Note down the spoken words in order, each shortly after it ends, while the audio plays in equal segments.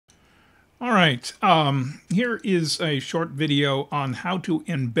All right, here is a short video on how to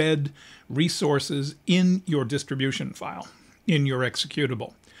embed resources in your distribution file, in your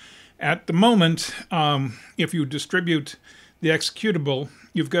executable. At the moment, if you distribute the executable,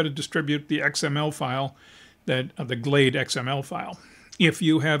 you've got to distribute the XML file, the Glade XML file. If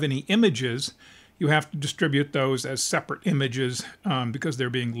you have any images, you have to distribute those as separate images because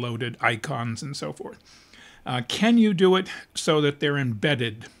they're being loaded, icons and so forth. Can you do it so that they're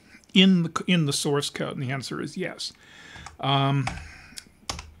embedded in the source code? And the answer is yes.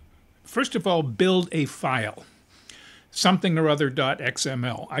 First of all, build a file, something or other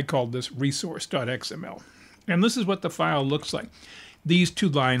 .xml. I called this resource.xml. And this is what the file looks like. These two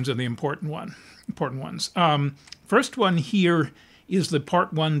lines are the important ones. First one here is the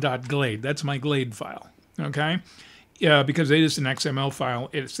part1.glade. That's my Glade file, okay? Because it is an XML file,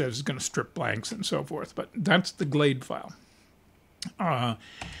 it says it's going to strip blanks and so forth, but that's the Glade file.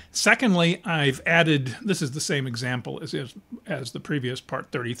 Secondly, I've added, this is the same example as the previous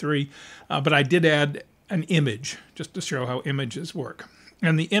part 33, but I did add an image just to show how images work.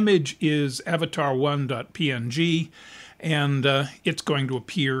 And the image is avatar1.png, and it's going to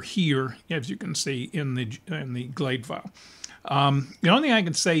appear here, as you can see, in the Glade file. The only thing I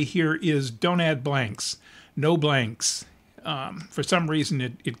can say here is don't add blanks. No blanks. For some reason,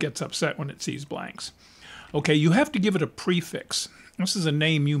 it gets upset when it sees blanks. Okay, you have to give it a prefix. This is a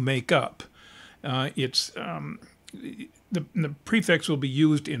name you make up. The prefix will be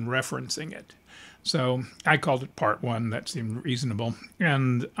used in referencing it. So I called it part 1. That seemed reasonable.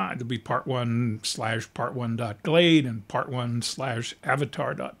 And it'll be part1/part1.glade and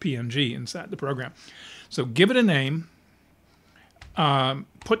part1/avatar.png inside the program. So give it a name.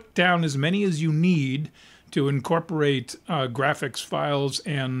 Put down as many as you need to incorporate graphics files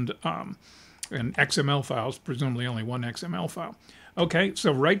and XML files, presumably only one XML file. Okay,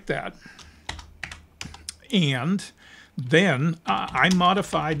 so write that. And then I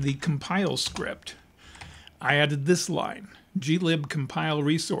modified the compile script. I added this line, glib compile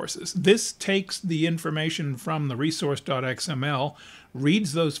resources. This takes the information from the resource.xml,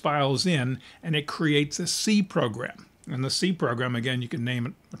 reads those files in, and it creates a C program. And the C program, again, you can name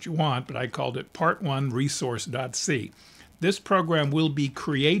it what you want, but I called it part1 resource.c. This program will be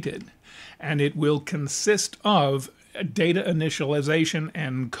created, and it will consist of data initialization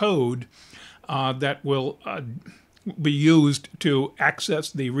and code that will be used to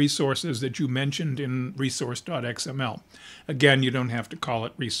access the resources that you mentioned in resource.xml. Again, you don't have to call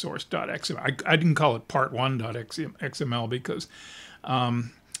it resource.xml. I didn't call it part1.xml because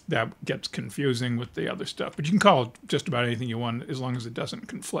that gets confusing with the other stuff. But you can call it just about anything you want as long as it doesn't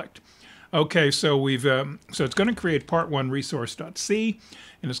conflict. Okay, so so it's going to create part1 resource.c,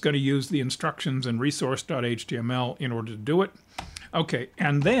 and it's going to use the instructions in resource.html in order to do it. Okay,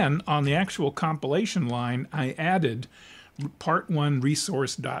 and then on the actual compilation line, I added part1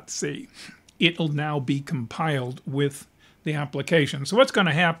 resource.c. It'll now be compiled with the application. So what's going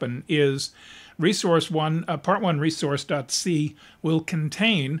to happen is part1 resource.c will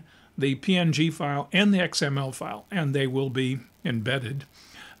contain the PNG file and the XML file, and they will be embedded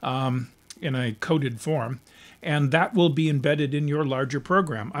in a coded form, and that will be embedded in your larger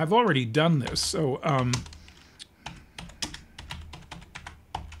program. I've already done this, so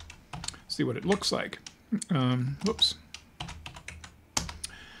see what it looks like. Whoops.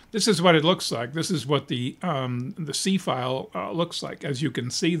 This is what it looks like. This is what the C file looks like. As you can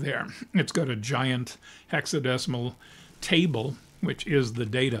see there, it's got a giant hexadecimal table, which is the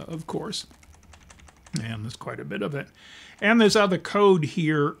data, of course. And there's quite a bit of it. And there's other code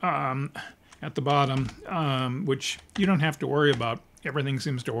here at the bottom, which you don't have to worry about. Everything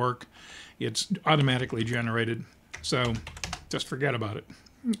seems to work. It's automatically generated, so just forget about it.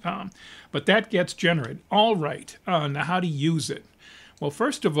 But that gets generated. All right, now how to use it? Well,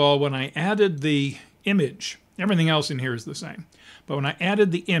 first of all, when I added the image, everything else in here is the same. But when I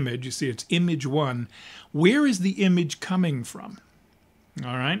added the image, you see it's image 1. Where is the image coming from?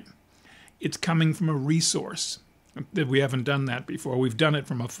 All right, it's coming from a resource. We haven't done that before. We've done it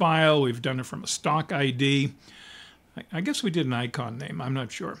from a file. We've done it from a stock ID. I guess we did an icon name. I'm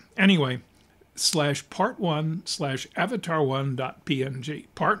not sure. Anyway, /part1/avatar1.png.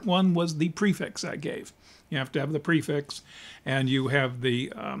 Part1 was the prefix I gave. You have to have the prefix, and you have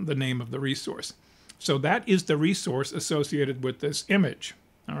the name of the resource. So that is the resource associated with this image.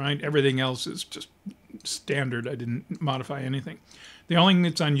 All right, everything else is just standard. I didn't modify anything. The only thing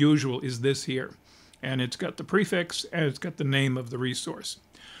that's unusual is this here. And it's got the prefix, and it's got the name of the resource.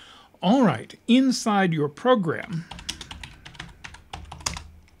 All right, inside your program,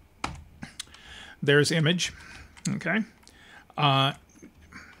 there's image, okay?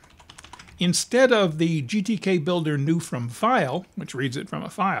 instead of the GTK Builder new from file, which reads it from a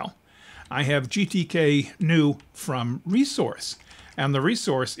file, I have GTK new from resource. And the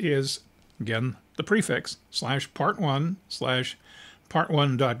resource is, again, the prefix,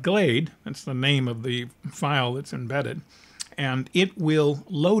 /part1/part1.glade. That's the name of the file that's embedded. And it will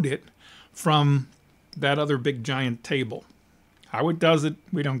load it from that other big giant table. How it does it,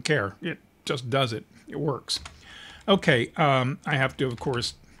 we don't care. It just does it. It works. Okay, I have to, of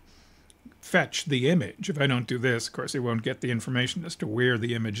course, fetch the image. If I don't do this, of course, it won't get the information as to where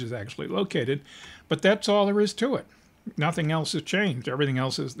the image is actually located. But that's all there is to it. Nothing else has changed. Everything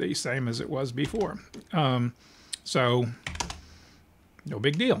else is the same as it was before. So, no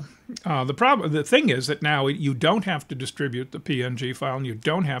big deal. The thing is that now you don't have to distribute the PNG file, and you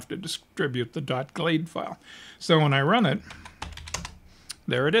don't have to distribute the .glade file. So when I run it,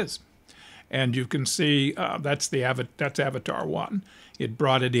 there it is. And you can see that's avatar 1. It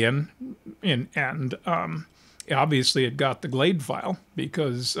brought it in and obviously it got the Glade file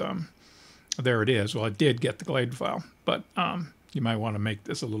because there it is. Well, it did get the Glade file, but you might want to make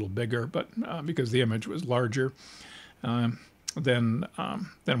this a little bigger, but because the image was larger than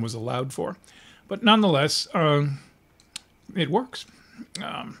was allowed for. But nonetheless, it works.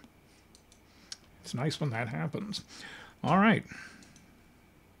 It's nice when that happens. All right.